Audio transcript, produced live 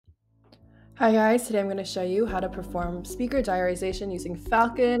Hi guys, today I'm going to show you how to perform speaker diarization using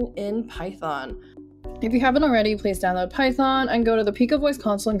Falcon in Python. If you haven't already, please download Python and go to the Pico Voice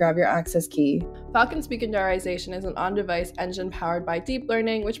console and grab your access key. Falcon Speaker Diarization is an on-device engine powered by deep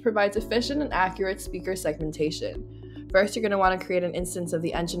learning, which provides efficient and accurate speaker segmentation. First, you're going to want to create an instance of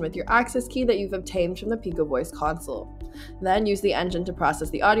the engine with your access key that you've obtained from the Pico Voice console. Then use the engine to process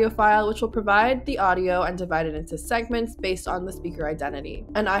the audio file, which will provide the audio and divide it into segments based on the speaker identity.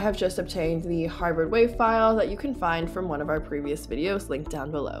 And I have just obtained the Harvard WAV file that you can find from one of our previous videos linked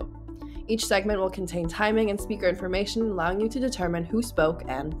down below. Each segment will contain timing and speaker information, allowing you to determine who spoke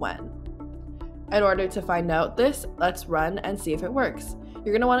and when. In order to find out this, let's run and see if it works.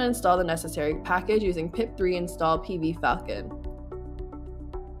 You're going to want to install the necessary package using pip3 install pv falcon.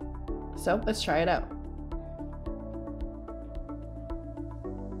 So let's try it out.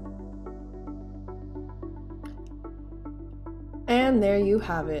 And there you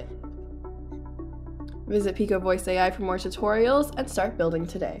have it. Visit Pico Voice AI for more tutorials and start building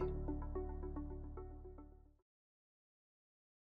today.